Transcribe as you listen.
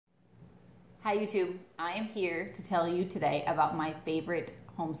Hi YouTube, I am here to tell you today about my favorite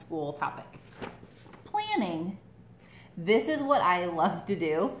homeschool topic, planning. This is what I love to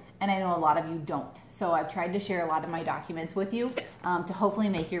do, and I know a lot of you don't. So I've tried to share a lot of my documents with you to hopefully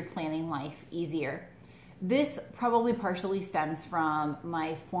make your planning life easier. This probably partially stems from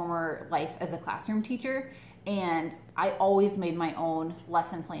my former life as a classroom teacher, and I always made my own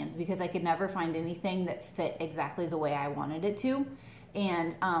lesson plans because I could never find anything that fit exactly the way I wanted it to.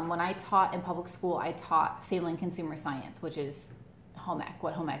 And when I taught in public school, I taught family and consumer science, which is home ec,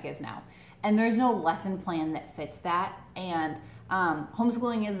 what home ec is now. And there's no lesson plan that fits that. And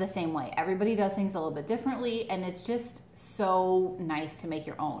homeschooling is the same way. Everybody does things a little bit differently, and it's just so nice to make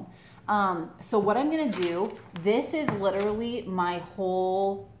your own. So what I'm gonna do, this is literally my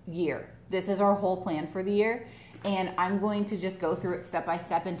whole year. This is our whole plan for the year. And I'm going to just go through it step by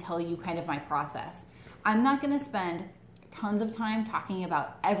step and tell you kind of my process. I'm not gonna spend tons of time talking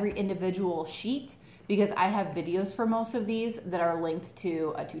about every individual sheet because I have videos for most of these that are linked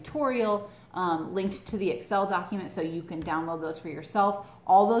to a tutorial, linked to the Excel document so you can download those for yourself.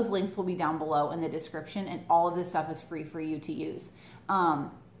 All those links will be down below in the description, and all of this stuff is free for you to use.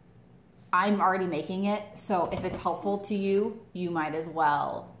 I'm already making it, so if it's helpful to you, you might as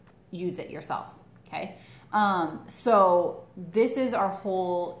well use it yourself, okay? So this is our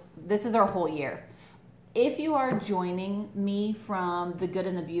whole year. If you are joining me from the Good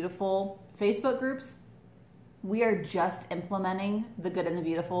and the Beautiful Facebook groups, we are just implementing the Good and the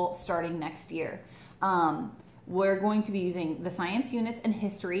Beautiful starting next year. We're going to be using the science units and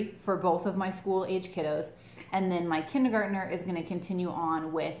history for both of my school age kiddos, and then my kindergartner is going to continue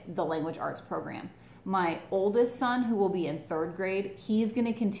on with the language arts program. My oldest son, who will be in 3rd grade, he's going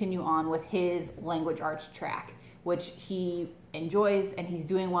to continue on with his language arts track, which he enjoys and he's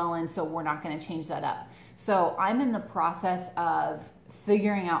doing well in, so we're not going to change that up. So I'm in the process of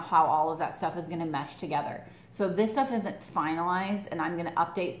figuring out how all of that stuff is going to mesh together. So this stuff isn't finalized, and I'm going to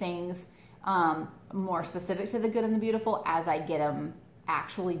update things more specific to the Good and the Beautiful as I get them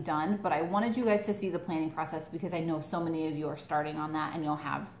actually done. But I wanted you guys to see the planning process because I know so many of you are starting on that, and you'll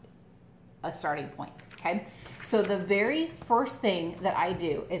have a starting point, okay? So the very first thing that I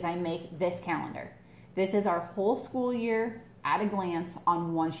do is I make this calendar. This is our whole school year at a glance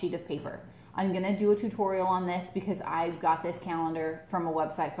on one sheet of paper. I'm gonna do a tutorial on this because I've got this calendar from a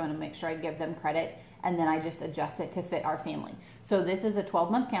website, so I'm gonna make sure I give them credit, and then I just adjust it to fit our family. So this is a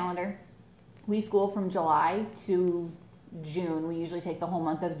 12-month calendar. We school from July to June. We usually take the whole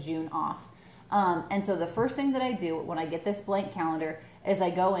month of June off. And so the first thing that I do when I get this blank calendar is I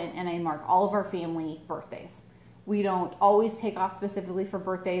go in and I mark all of our family birthdays. We don't always take off specifically for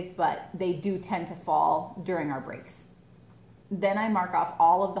birthdays, but they do tend to fall during our breaks. Then I mark off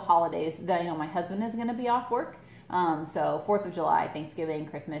all of the holidays that I know my husband is going to be off work. So 4th of July, Thanksgiving,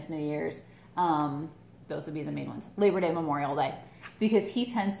 Christmas, New Year's, those would be the main ones. Labor Day, Memorial Day, because he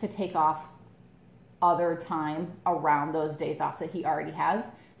tends to take off other time around those days off that he already has.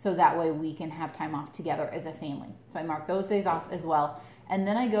 So that way we can have time off together as a family. So I mark those days off as well. And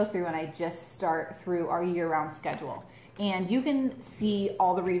then I go through and I just start through our year-round schedule. And you can see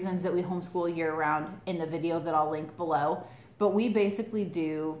all the reasons that we homeschool year-round in the video that I'll link below. But we basically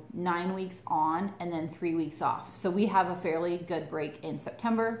do 9 weeks on and then 3 weeks off. So we have a fairly good break in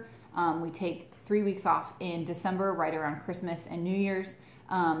September. We take 3 weeks off in December, right around Christmas and New Year's.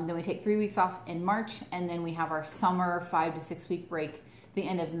 Then we take 3 weeks off in March, and then we have our summer 5 to 6 week break the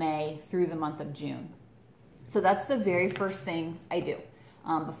end of May through the month of June. So that's the very first thing I do.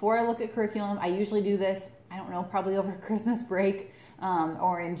 Before I look at curriculum, I usually do this, I don't know, probably over Christmas break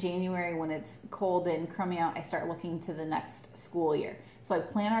or in January when it's cold and crummy out, I start looking to the next school year. So I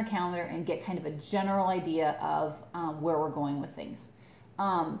plan our calendar and get kind of a general idea of where we're going with things.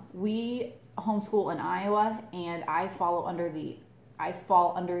 We homeschool in Iowa, and I fall under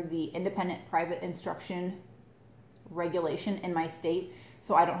the independent private instruction regulation in my state,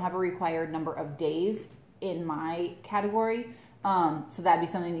 so I don't have a required number of days in my category. So that'd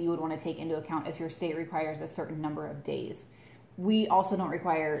be something that you would want to take into account if your state requires a certain number of days. We also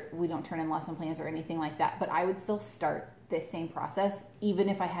we don't turn in lesson plans or anything like that, but I would still start this same process even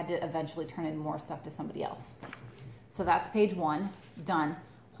if I had to eventually turn in more stuff to somebody else. So that's page 1, done.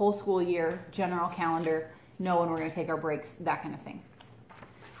 Whole school year, general calendar, know when we're going to take our breaks, that kind of thing.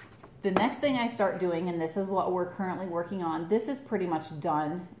 The next thing I start doing, and this is what we're currently working on, this is pretty much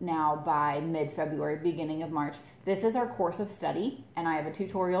done now by mid-February, beginning of March. This is our course of study, and I have a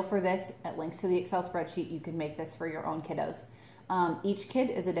tutorial for this. It links to the Excel spreadsheet. You can make this for your own kiddos. Each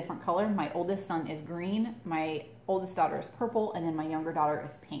kid is a different color. My oldest son is green, my oldest daughter is purple, and then my younger daughter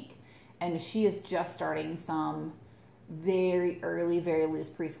is pink. And she is just starting some very early, very loose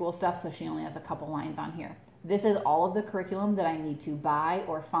preschool stuff, so she only has a couple lines on here. This is all of the curriculum that I need to buy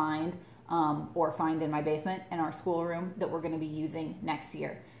or find in my basement in our schoolroom that we're going to be using next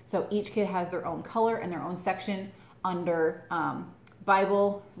year. So each kid has their own color and their own section under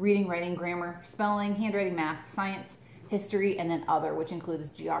Bible, reading, writing, grammar, spelling, handwriting, math, science, history, and then other, which includes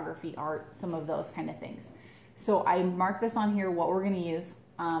geography, art, some of those kind of things. So I mark this on here what we're going to use.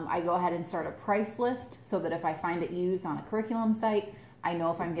 I go ahead and start a price list so that if I find it used on a curriculum site, I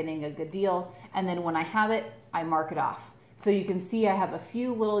know if I'm getting a good deal. And then when I have it, I mark it off. So you can see I have a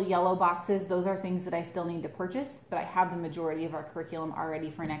few little yellow boxes. Those are things that I still need to purchase, but I have the majority of our curriculum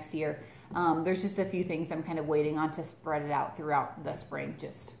already for next year. There's just a few things I'm kind of waiting on to spread it out throughout the spring,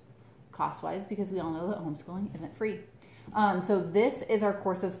 just cost-wise, because we all know that homeschooling isn't free. So this is our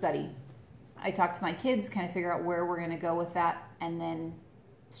course of study. I talk to my kids, kind of figure out where we're going to go with that, and then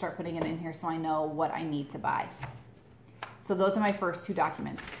start putting it in here so I know what I need to buy. So those are my first two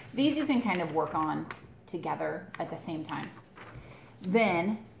documents. These you can kind of work on together at the same time.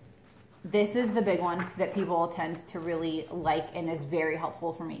 Then this is the big one that people tend to really like and is very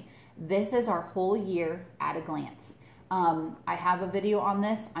helpful for me. This is our whole year at a glance. I have a video on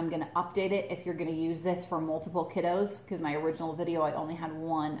this. I'm going to update it if you're going to use this for multiple kiddos, because my original video I only had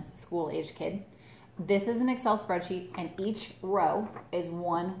one school-age kid. This is an Excel spreadsheet, and each row is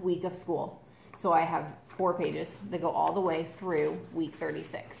 1 week of school. So I have 4 pages that go all the way through week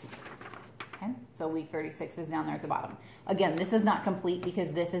 36. Okay, so week 36 is down there at the bottom. Again, this is not complete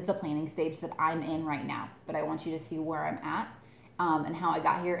because this is the planning stage that I'm in right now, but I want you to see where I'm at and how I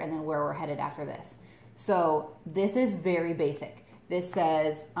got here, and then where we're headed after this. So this is very basic. This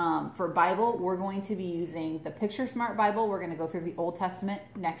says for Bible, we're going to be using the Picture Smart Bible. We're going to go through the Old Testament.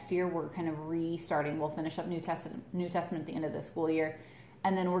 Next year, we're kind of restarting. We'll finish up New Testament at the end of the school year.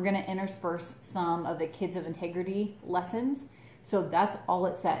 And then we're going to intersperse some of the Kids of Integrity lessons. So that's all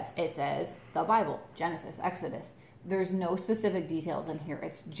it says. It says the Bible, Genesis, Exodus. There's no specific details in here.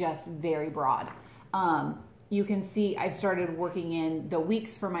 It's just very broad. You can see I've started working in the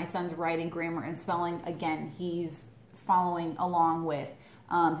weeks for my son's writing, grammar, and spelling. Again, he's following along with,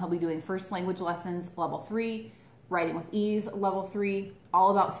 he'll be doing first language lessons, level 3, writing with ease, level 3,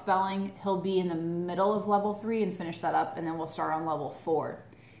 all about spelling. He'll be in the middle of level 3 and finish that up, and then we'll start on level 4.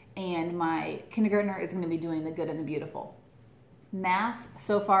 And my kindergartner is going to be doing the good and the beautiful. Math,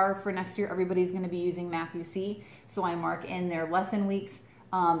 so far for next year, everybody's going to be using Math UC. So I mark in their lesson weeks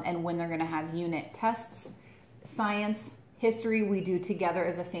and when they're going to have unit tests. Science, history, we do together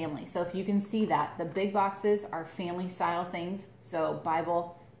as a family. So if you can see that, the big boxes are family style things. So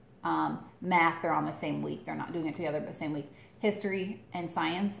Bible, math, they're on the same week. They're not doing it together, but same week. History and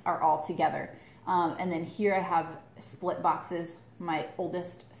science are all together. And then here I have split boxes. My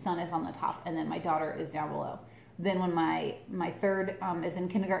oldest son is on the top, and then my daughter is down below. Then when my third is in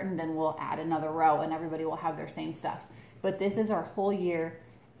kindergarten, then we'll add another row and everybody will have their same stuff. But this is our whole year,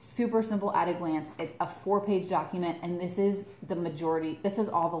 super simple at a glance. It's a 4-page document, and this is the majority. This is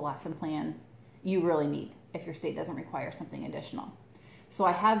all the lesson plan you really need if your state doesn't require something additional. So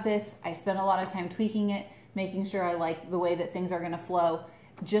I have this. I spend a lot of time tweaking it, making sure I like the way that things are going to flow.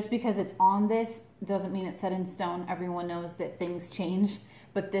 Just because it's on this doesn't mean it's set in stone. Everyone knows that things change.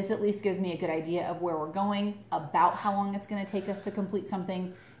 But this at least gives me a good idea of where we're going, about how long it's going to take us to complete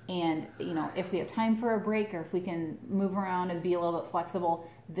something, and if we have time for a break or if we can move around and be a little bit flexible.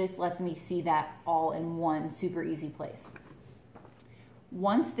 This lets me see that all in one super easy place.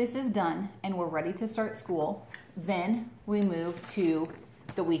 Once this is done and we're ready to start school, then we move to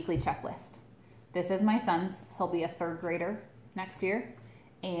the weekly checklist. This is my son's. He'll be a 3rd grader next year,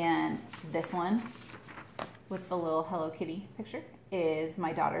 and this one with the little Hello Kitty picture is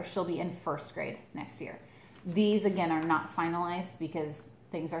my daughter. She'll be in 1st grade next year. These, again, are not finalized because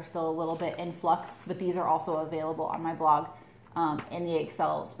things are still a little bit in flux, but these are also available on my blog in the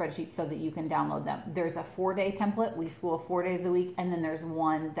Excel spreadsheet so that you can download them. There's a 4-day template. We school 4 days a week, and then there's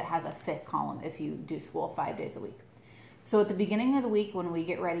one that has a 5th column if you do school 5 days a week. So at the beginning of the week, when we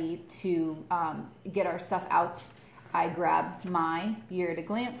get ready to get our stuff out, I grab my year at a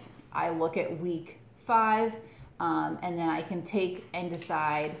glance. I look at week 5, and then I can take and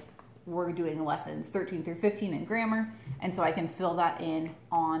decide we're doing lessons 13 through 15 in grammar, and so I can fill that in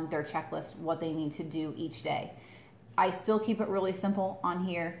on their checklist, what they need to do each day. I still keep it really simple on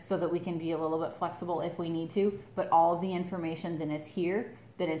here so that we can be a little bit flexible if we need to, but all of the information then is here,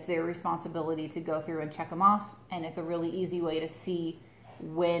 that it's their responsibility to go through and check them off, and it's a really easy way to see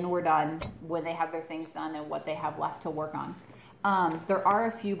when we're done, when they have their things done, and what they have left to work on. There are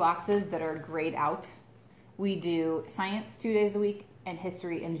a few boxes that are grayed out. We do science 2 days a week and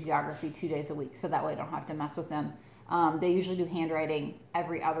history and geography 2 days a week, so that way I don't have to mess with them. They usually do handwriting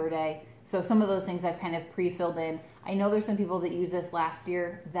every other day. So some of those things I've kind of pre-filled in. I know there's some people that used this last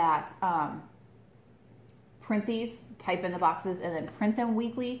year that print these, type in the boxes, and then print them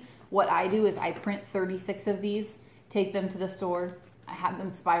weekly. What I do is I print 36 of these, take them to the store, I have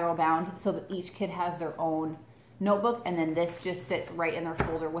them spiral bound so that each kid has their own notebook, and then this just sits right in their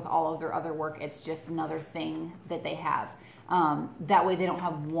folder with all of their other work. It's just another thing that they have. That way they don't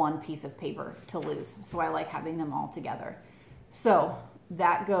have one piece of paper to lose. So I like having them all together. So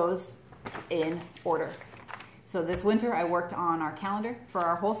that goes in order. So this winter I worked on our calendar for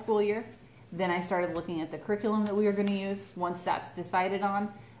our whole school year. Then I started looking at the curriculum that we were going to use once that's decided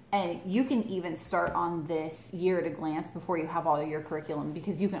on. And you can even start on this year at a glance before you have all your curriculum,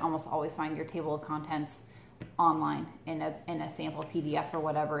 because you can almost always find your table of contents online in a sample PDF or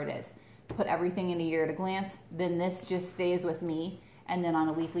whatever it is. Put everything in a year at a glance. Then this just stays with me. And then on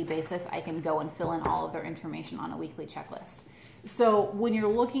a weekly basis, I can go and fill in all of their information on a weekly checklist. So when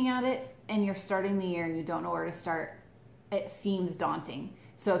you're looking at it and you're starting the year and you don't know where to start, it seems daunting.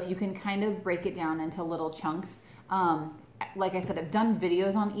 So if you can kind of break it down into little chunks, like I said, I've done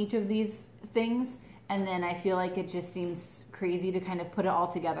videos on each of these things, and then I feel like it just seems crazy to kind of put it all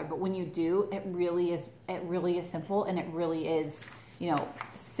together. But when you do, it really is simple, and it really is,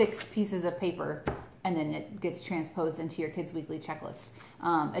 6 pieces of paper, and then it gets transposed into your kid's weekly checklist.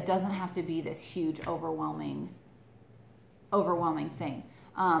 It doesn't have to be this huge, overwhelming thing.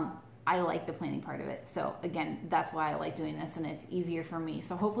 I like the planning part of it. So again, that's why I like doing this, and it's easier for me.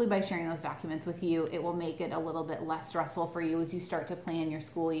 So hopefully by sharing those documents with you, it will make it a little bit less stressful for you as you start to plan your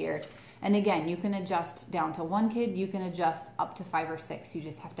school year. And again, you can adjust down to 1 kid, you can adjust up to 5 or 6. You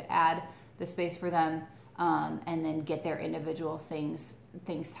just have to add the space for them, and then get their individual things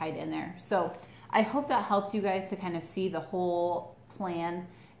tied in there. So I hope that helps you guys to kind of see the whole plan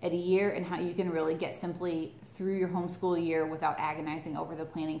at a year and how you can really get simply through your homeschool year without agonizing over the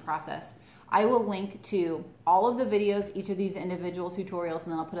planning process. I will link to all of the videos, each of these individual tutorials,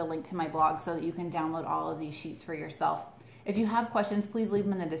 and then I'll put a link to my blog so that you can download all of these sheets for yourself. If you have questions, please leave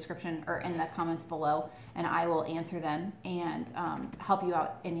them in the description or in the comments below, and I will answer them and help you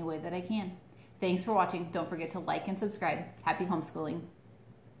out any way that I can. Thanks for watching. Don't forget to like and subscribe. Happy homeschooling.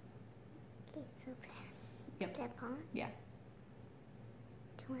 Okay, so press Yep. that on. Yeah.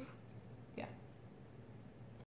 To it. Yeah.